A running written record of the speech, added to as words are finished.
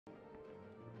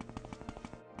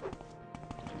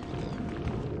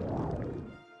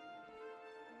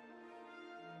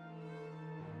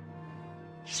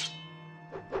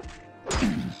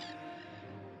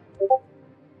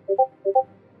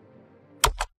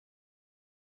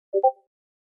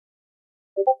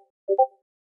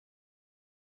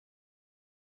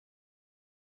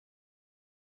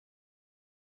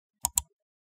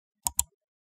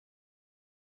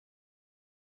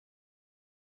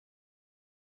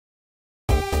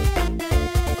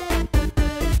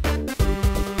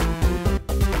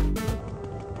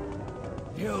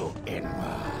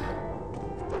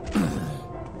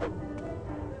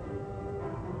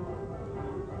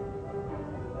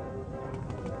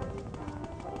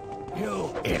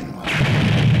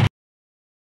A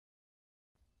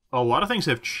lot of things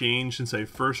have changed since I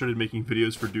first started making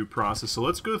videos for Due Process, so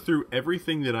let's go through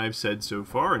everything that I've said so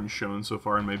far and shown so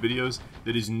far in my videos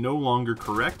that is no longer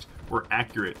correct or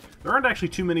accurate. There aren't actually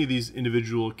too many of these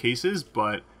individual cases,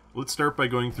 but let's start by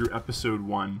going through episode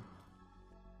 1.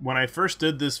 When I first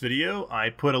did this video, I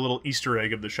put a little Easter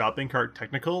egg of the shopping cart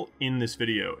technical in this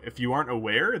video. If you aren't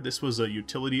aware, this was a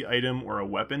utility item or a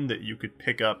weapon that you could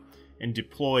pick up and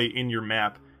deploy in your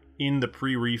map in the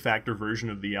pre-refactor version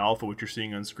of the alpha, which you're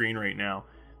seeing on screen right now.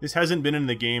 This hasn't been in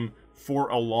the game for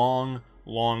a long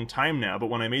time now, but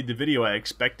when I made the video I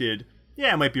expected,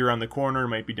 yeah, it might be around the corner, it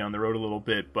might be down the road a little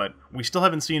bit, but we still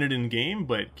haven't seen it in game,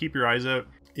 but keep your eyes out.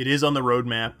 It is on the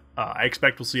roadmap. I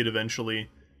expect we'll see it eventually.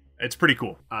 It's pretty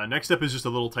cool. Next up is just a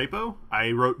little typo.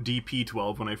 I wrote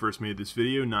DP12 when I first made this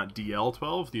video, not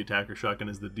DL12. The attacker shotgun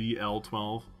is the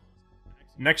DL12.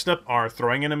 Next up are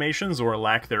throwing animations, or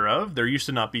lack thereof. There used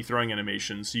to not be throwing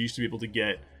animations, so you used to be able to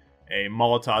get a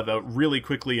Molotov out really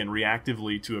quickly and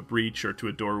reactively to a breach or to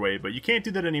a doorway, but you can't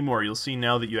do that anymore. You'll see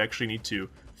now that you actually need to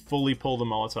fully pull the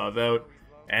Molotov out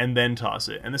and then toss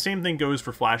it. And the same thing goes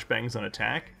for flashbangs on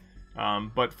attack.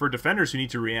 But for defenders who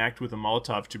need to react with a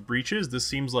Molotov to breaches, this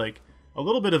seems like a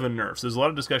little bit of a nerf. So there's a lot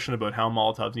of discussion about how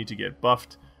Molotovs need to get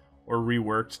buffed or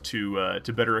reworked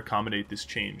to better accommodate this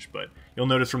change. But you'll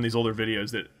notice from these older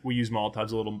videos that we use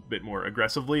Molotovs a little bit more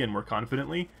aggressively and more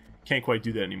confidently. Can't quite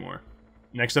do that anymore.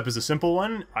 Next up is a simple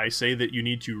one. I say that you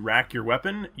need to rack your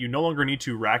weapon. You no longer need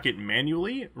to rack it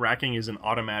manually. Racking is an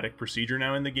automatic procedure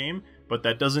now in the game, but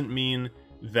that doesn't mean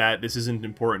that this isn't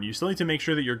important. You still need to make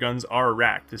sure that your guns are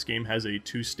racked. This game has a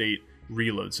 2-state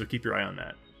reload, so keep your eye on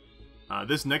that.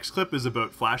 This next clip is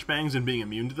about flashbangs and being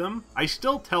immune to them. I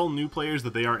still tell new players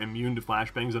that they are immune to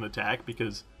flashbangs on attack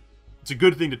because it's a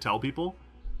good thing to tell people.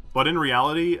 But in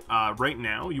reality, right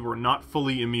now, you are not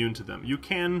fully immune to them. You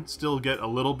can still get a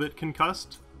little bit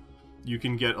concussed. You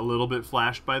can get a little bit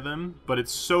flashed by them, but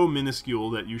it's so minuscule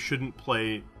that you shouldn't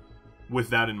play with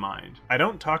that in mind. I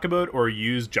don't talk about or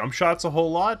use jump shots a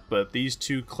whole lot, but these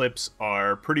two clips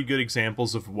are pretty good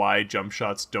examples of why jump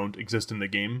shots don't exist in the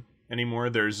game anymore.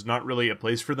 There's not really a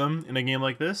place for them in a game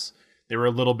like this. They were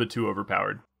a little bit too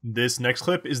overpowered. This next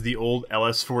clip is the old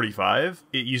LS-45.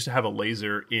 It used to have a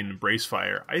laser in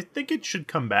Bracefire. I think it should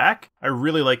come back. I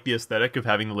really like the aesthetic of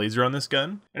having the laser on this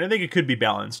gun, and I think it could be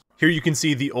balanced. Here you can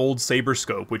see the old Saber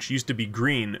Scope, which used to be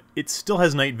green. It still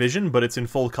has night vision, but it's in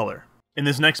full color. In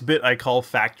this next bit I call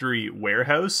Factory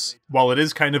Warehouse. While it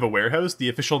is kind of a warehouse, the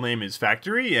official name is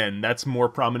Factory, and that's more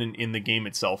prominent in the game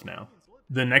itself now.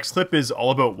 The next clip is all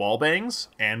about wallbangs,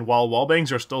 and while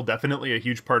wallbangs are still definitely a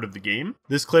huge part of the game,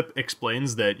 this clip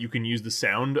explains that you can use the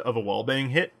sound of a wallbang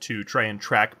hit to try and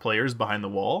track players behind the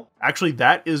wall. Actually,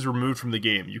 that is removed from the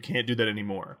game. You can't do that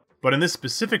anymore. But in this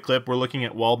specific clip, we're looking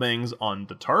at wallbangs on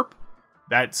the tarp.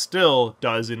 That still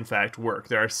does in fact work.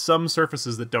 There are some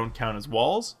surfaces that don't count as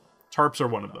walls. Tarps are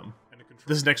one of them.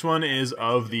 This next one is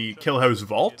of the Killhouse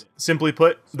Vault. Simply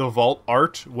put, the vault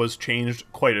art was changed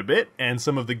quite a bit, and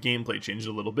some of the gameplay changed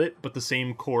a little bit, but the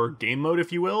same core game mode,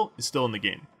 if you will, is still in the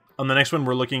game. On the next one,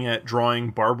 we're looking at drawing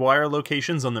barbed wire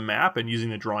locations on the map and using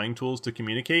the drawing tools to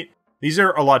communicate. These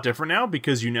are a lot different now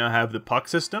because you now have the puck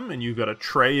system, and you've got a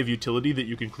tray of utility that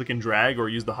you can click and drag or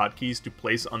use the hotkeys to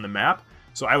place on the map.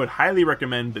 So I would highly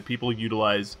recommend that people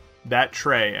utilize that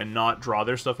tray and not draw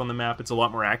their stuff on the map. It's a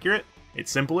lot more accurate. It's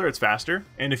simpler, it's faster,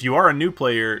 and if you are a new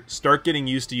player, start getting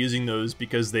used to using those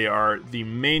because they are the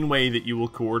main way that you will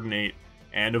coordinate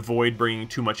and avoid bringing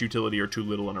too much utility or too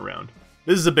little in around.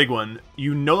 This is a big one.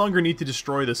 You no longer need to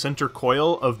destroy the center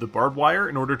coil of the barbed wire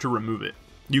in order to remove it.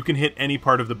 You can hit any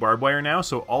part of the barbed wire now,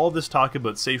 so all of this talk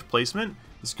about safe placement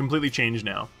is completely changed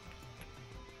now.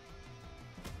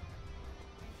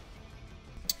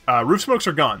 Roof smokes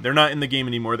are gone. They're not in the game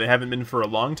anymore. They haven't been for a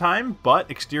long time,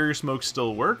 but exterior smokes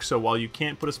still work, so while you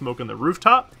can't put a smoke on the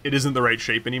rooftop, it isn't the right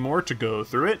shape anymore to go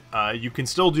through it. You can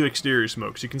still do exterior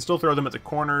smokes. You can still throw them at the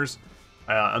corners,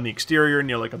 on the exterior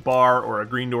near like a bar or a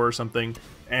green door or something,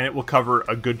 and it will cover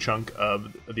a good chunk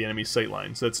of the enemy's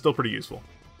sightline, so it's still pretty useful.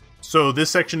 So this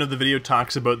section of the video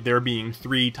talks about there being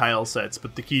 3 tile sets,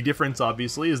 but the key difference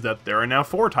obviously is that there are now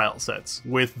 4 tile sets,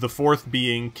 with the 4th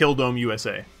being Killdome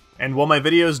USA. And while my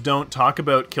videos don't talk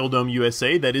about Killdome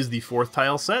USA, that is the 4th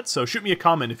tile set, so shoot me a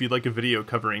comment if you'd like a video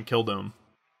covering Killdome.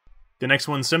 The next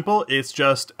one's simple. It's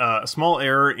just a small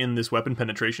error in this weapon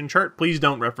penetration chart. Please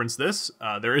don't reference this.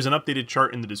 There is an updated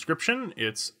chart in the description.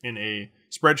 It's in a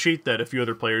spreadsheet that a few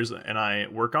other players and I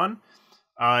work on.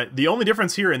 The only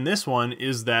difference here in this one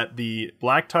is that the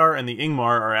Black Tar and the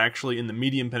Ingmar are actually in the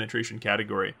medium penetration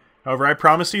category. However, I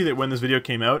promise you that when this video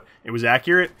came out, it was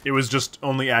accurate. It was just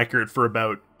only accurate for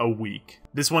about a week.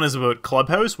 This one is about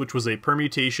Clubhouse, which was a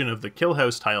permutation of the Kill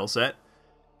House tile set,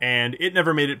 and it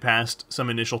never made it past some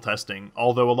initial testing.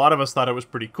 Although a lot of us thought it was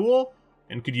pretty cool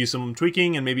and could use some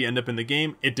tweaking and maybe end up in the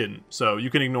game, it didn't. So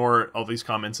you can ignore all these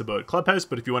comments about Clubhouse,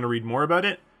 but if you want to read more about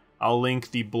it, I'll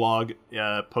link the blog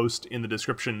post in the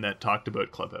description that talked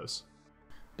about Clubhouse.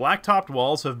 Black-topped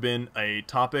walls have been a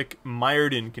topic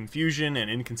mired in confusion and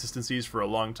inconsistencies for a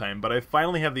long time, but I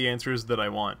finally have the answers that I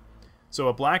want. So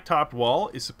a black-topped wall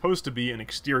is supposed to be an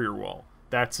exterior wall.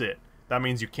 That's it. That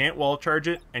means you can't wall charge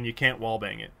it, and you can't wall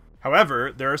bang it.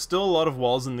 However, there are still a lot of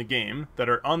walls in the game that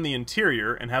are on the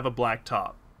interior and have a black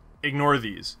top. Ignore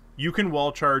these. You can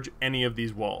wall charge any of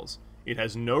these walls. It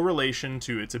has no relation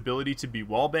to its ability to be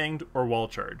wall banged or wall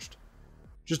charged.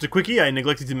 Just a quickie, I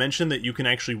neglected to mention that you can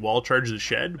actually wall charge the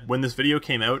shed. When this video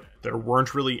came out, there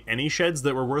weren't really any sheds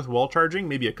that were worth wall charging,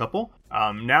 maybe a couple.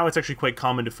 Now it's actually quite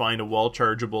common to find a wall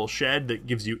chargeable shed that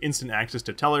gives you instant access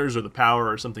to tellers or the power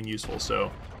or something useful,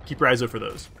 so keep your eyes out for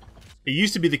those. It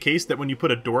used to be the case that when you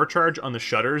put a door charge on the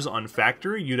shutters on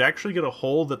factory, you'd actually get a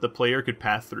hole that the player could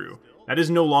pass through. That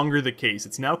is no longer the case.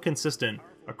 It's now consistent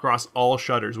across all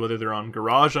shutters, whether they're on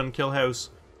Garage on Kill House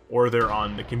or they're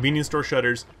on the convenience store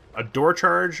shutters. A door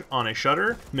charge on a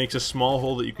shutter makes a small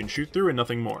hole that you can shoot through and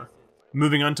nothing more.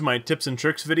 Moving on to my tips and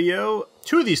tricks video,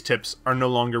 2 of these tips are no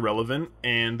longer relevant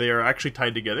and they are actually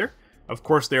tied together. Of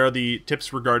course, there are the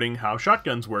tips regarding how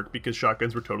shotguns work, because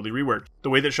shotguns were totally reworked. The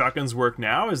way that shotguns work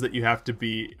now is that you have to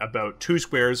be about 2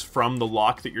 squares from the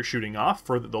lock that you're shooting off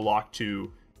for the lock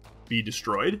to be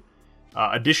destroyed.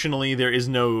 Additionally, there is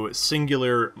no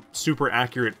singular super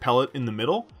accurate pellet in the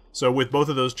middle. So with both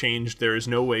of those changed, there is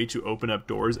no way to open up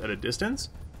doors at a distance.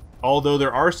 Although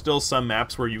there are still some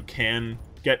maps where you can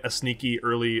get a sneaky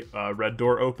early red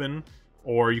door open,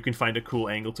 or you can find a cool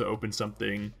angle to open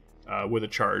something with a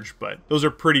charge, but those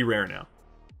are pretty rare now.